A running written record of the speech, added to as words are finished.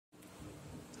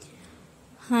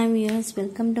Hi viewers,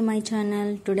 welcome to my channel.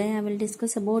 Today I will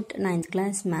discuss about 9th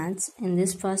class maths. In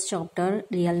this first chapter,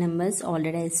 real numbers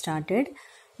already I started.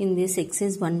 In this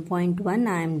exercise 1.1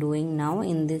 I am doing now.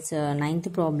 In this 9th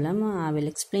problem I will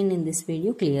explain in this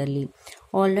video clearly.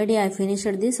 Already I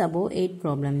finished this above 8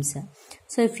 problems.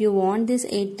 So if you want this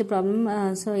 8th problem,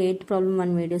 8th problem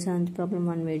one video, 7th problem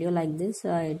one video, like this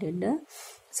I did.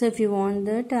 So if you want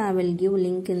that, I will give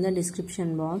link in the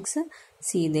description box.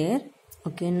 See there.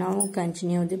 Okay, now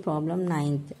continue the problem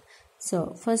 9th. So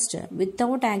first,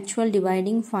 without actual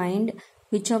dividing, find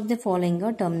which of the following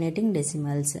are terminating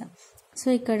decimals. So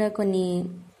ikkada konni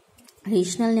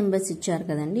rational numbers ఇచ్చారు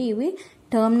కదండి, ఇవి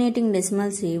terminating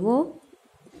decimals ఏవో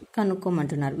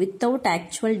కనుక్కోమంటున్నారు. Without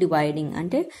actual dividing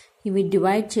అంటే ఇవి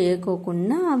divide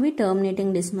చేయకోకుండా అవి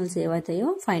terminating decimals ఏవైతాయో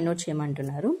find out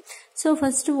చేయమంటున్నారు. So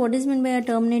first what is mean by a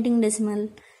terminating decimal?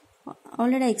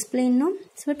 Already explain no.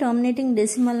 So terminating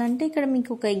decimal అంటే ఇక్కడ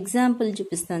మీకు ఒక ఎగ్జాంపుల్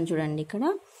చూపిస్తాను చూడండి. ఇక్కడ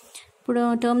ఇప్పుడు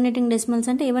టర్మినేటింగ్ డెసిమల్స్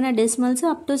అంటే ఏమైనా decimals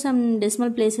up to some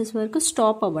decimal places వరకు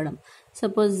స్టాప్ అవ్వడం.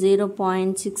 సపోజ్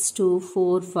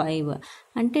 0.6245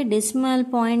 అంటే డెసిమల్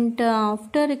పాయింట్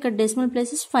ఆఫ్టర్ ఇక్కడ డెసిమల్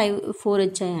ప్లేసెస్ 4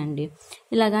 వచ్చాయండి.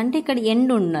 ఇలాగంటే ఇక్కడ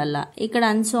ఎండ్ ఉండాల. ఇక్కడ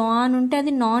సో ఆన్ ఉంటే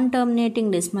అది నాన్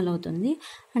టర్మినేటింగ్ డెసిమల్ అవుతుంది.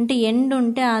 అంటే ఎండ్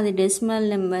ఉంటే అది డెసిమల్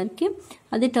నెంబర్కి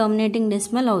అది టర్మినేటింగ్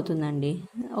డెసిమల్ అవుతుందండి.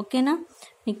 ఓకేనా,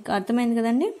 మీకు అర్థమైంది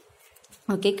కదండి?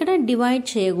 ఓకే, ఇక్కడ డివైడ్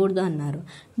చేయకూడదు అన్నారు.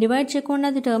 డివైడ్ చేయకుండా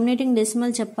అది టర్మినేటింగ్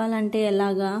డెసిమల్ చెప్పాలంటే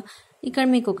ఎలాగా? ఇక్కడ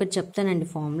మీకు ఒకటి చెప్తానండి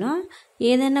ఫార్ములా.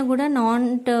 ఏదైనా కూడా నాన్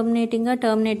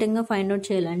టర్మినేటింగ్గా ఫైండ్ అవుట్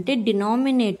చేయాలంటే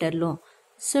డినామినేటర్లో,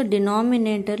 సో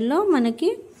డినామినేటర్లో మనకి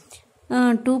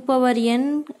 2 power n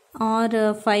are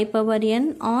 5 power n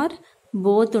are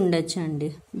both ఉండొచ్చు అండి.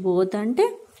 బోత్ అంటే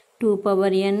 2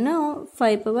 power n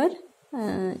 5 power,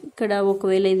 ఇక్కడ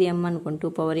ఒకవేళ ఇది m అనుకోండి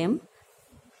 2 power m,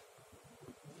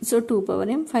 so 2 power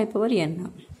m 5 power n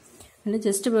అంటే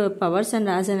జస్ట్ పవర్స్ అని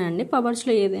రాసానండి.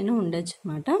 పవర్స్లో ఏదైనా ఉండొచ్చు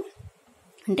అనమాట.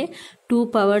 అంటే 2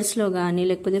 పవర్స్లో కానీ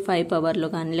లేకపోతే 5 పవర్లో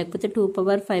కానీ లేకపోతే 2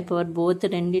 power 5 power బోత్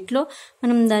రెండిట్లో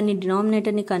మనం దాన్ని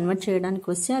డినామినేటర్ని కన్వర్ట్ చేయడానికి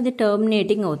వస్తే అది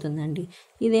టర్మినేటింగ్ అవుతుందండి.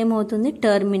 ఇదేమవుతుంది?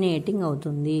 టర్మినేటింగ్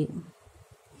అవుతుంది.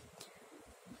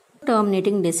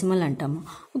 టర్మినేటింగ్ డెసిమల్ అంటాము.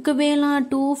 ఒకవేళ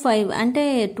 2, 5 అంటే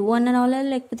 2 అన్న రావాలి,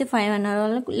 లేకపోతే 5 అన్న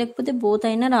రావాలి, లేకపోతే బోత్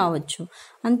అయినా రావచ్చు.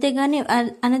 అంతేగాని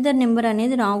అనదర్ నెంబర్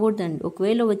అనేది రాకూడదండి.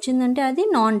 ఒకవేళ వచ్చిందంటే అది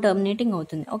నాన్ టర్మినేటింగ్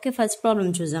అవుతుంది. ఓకే, ఫస్ట్ ప్రాబ్లం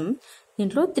చూద్దాం.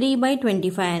 దీంట్లో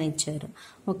 3/25 అని ఇచ్చారు.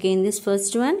 Okay, in this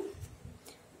first one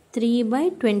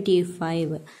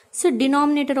 3/25. So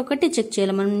denominator ఒకటి చెక్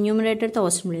చేయాలి మనం, న్యూమరేటర్తో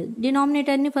అవసరం లేదు.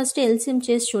 డినామినేటర్ని ఫస్ట్ ఎల్సిఎం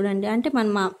చేసి చూడండి. అంటే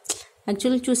మనం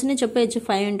యాక్చువల్గా చూసినే చెప్పేయచ్చు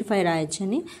 5 into 5 రాయొచ్చు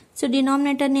అని. సో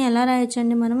డినామినేటర్ని ఎలా రాయొచ్చు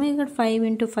అండి మనం? ఇక్కడ 5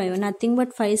 into 5 నథింగ్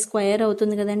బట్ 5 square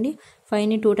అవుతుంది కదండి.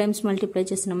 5ని 2 times మల్టిప్లై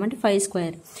చేస్తున్నాం అంటే 5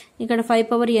 square. ఇక్కడ 5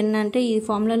 power n అంటే ఈ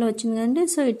ఫార్ములాలో వచ్చింది కదండి.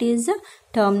 So it is the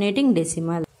terminating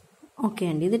decimal. Okay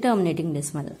అండి, ఇది టర్మినేటింగ్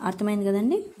డెసిమల్. అర్థమైంది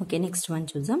కదండి? ఓకే, నెక్స్ట్ వన్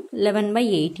చూద్దాం.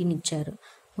 11/18 ఇచ్చారు.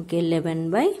 ఓకే,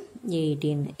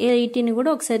 11/18. 18 కూడా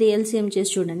ఒకసారి ఎల్సిఎం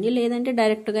చేసి చూడండి, లేదంటే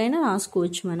డైరెక్ట్గా అయినా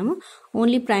రాసుకోవచ్చు మనము.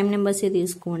 ఓన్లీ ప్రైమ్ నెంబర్సే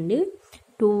తీసుకోండి.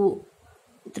 2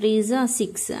 3s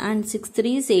 6 అండ్ 6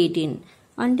 3s 18.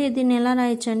 అంటే దీన్ని ఎలా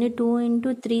రాయొచ్చు అండి? 2 into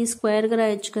 3 స్క్వేర్గా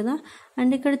రాయొచ్చు కదా.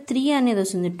 అంటే ఇక్కడ 3 అనేది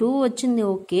వస్తుంది. 2 వచ్చింది,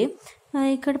 ఓకే.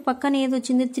 ఇక్కడ పక్కన ఏది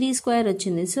వచ్చింది? 3 square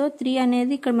వచ్చింది. సో 3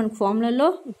 అనేది ఇక్కడ మనకు ఫార్ములాలో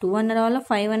 2 అన్న రావాలా,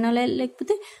 5 అన్న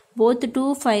లేకపోతే బోత్ 2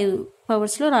 5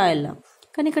 పవర్స్లో రాయాలా.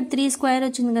 కానీ ఇక్కడ 3 square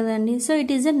వచ్చింది కదండి. So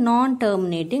it is a non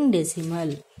terminating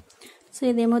decimal. So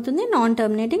ఇదేమవుతుంది? Non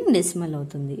terminating decimal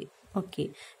అవుతుంది. Okay,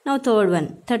 now third one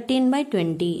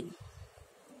 13/20.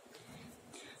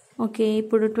 Okay,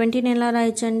 ఇప్పుడు 20ని ఎలా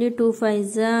రాయొచ్చండి? 2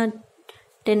 5s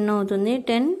 10 అవుతుంది,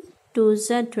 10 2s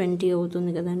 20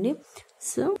 అవుతుంది కదండి.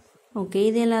 సో ఓకే,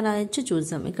 ఇది ఎలా రాయొచ్చు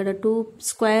చూద్దాం. ఇక్కడ 2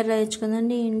 square రాయొచ్చు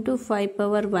కదండి ఇంటూ 5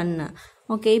 power 1.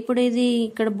 ఓకే, ఇప్పుడు ఇది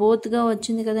ఇక్కడ బోత్గా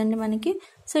వచ్చింది కదండి మనకి.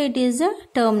 So it is a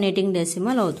terminating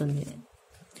decimal అవుతుంది.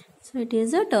 So it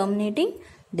is a terminating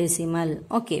decimal.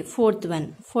 Okay, fourth one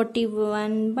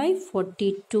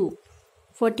 41/42.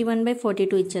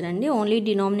 41/42 ఇచ్చారండి. ఓన్లీ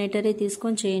డినామినేటరే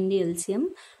తీసుకొని చేయండి LCM.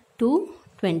 2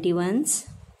 21s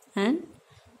and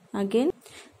again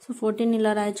so 14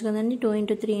 ఇలా రాయొచ్చు కదండి. 2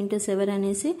 into 3 into 7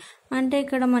 అనేసి. అంటే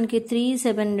ఇక్కడ మనకి 3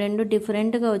 7 రెండు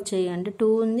డిఫరెంట్గా వచ్చాయి. అంటే 2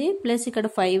 ఉంది ప్లస్ ఇక్కడ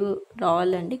 5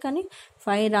 రావాలండి, కానీ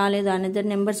 5 రాలేదు. అనదర్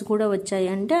నెంబర్స్ కూడా వచ్చాయి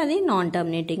అంటే అది నాన్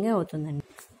టర్మినేటింగ్ అవుతుందండి.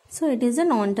 So it is a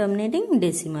non terminating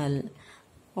decimal.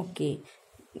 Okay,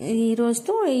 ఈ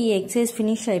రోజుతో ఈ ఎక్సర్సైజ్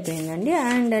ఫినిష్ అయిపోయిందండి.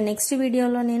 అండ్ నెక్స్ట్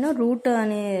వీడియోలో నేను రూట్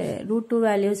 2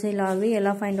 వాల్యూస్ ఇలా అవి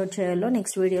ఎలా ఫైండ్ అవుట్ చేయాలో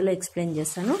నెక్స్ట్ వీడియోలో ఎక్స్ప్లెయిన్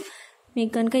చేస్తాను.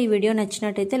 మీకు కనుక ఈ వీడియో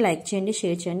నచ్చినట్టయితే లైక్ చేయండి,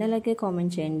 షేర్ చేయండి, అలాగే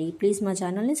కామెంట్ చేయండి. ప్లీజ్ మా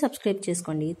ఛానల్ని సబ్స్క్రైబ్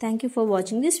చేసుకోండి. Thank you for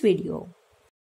watching this video.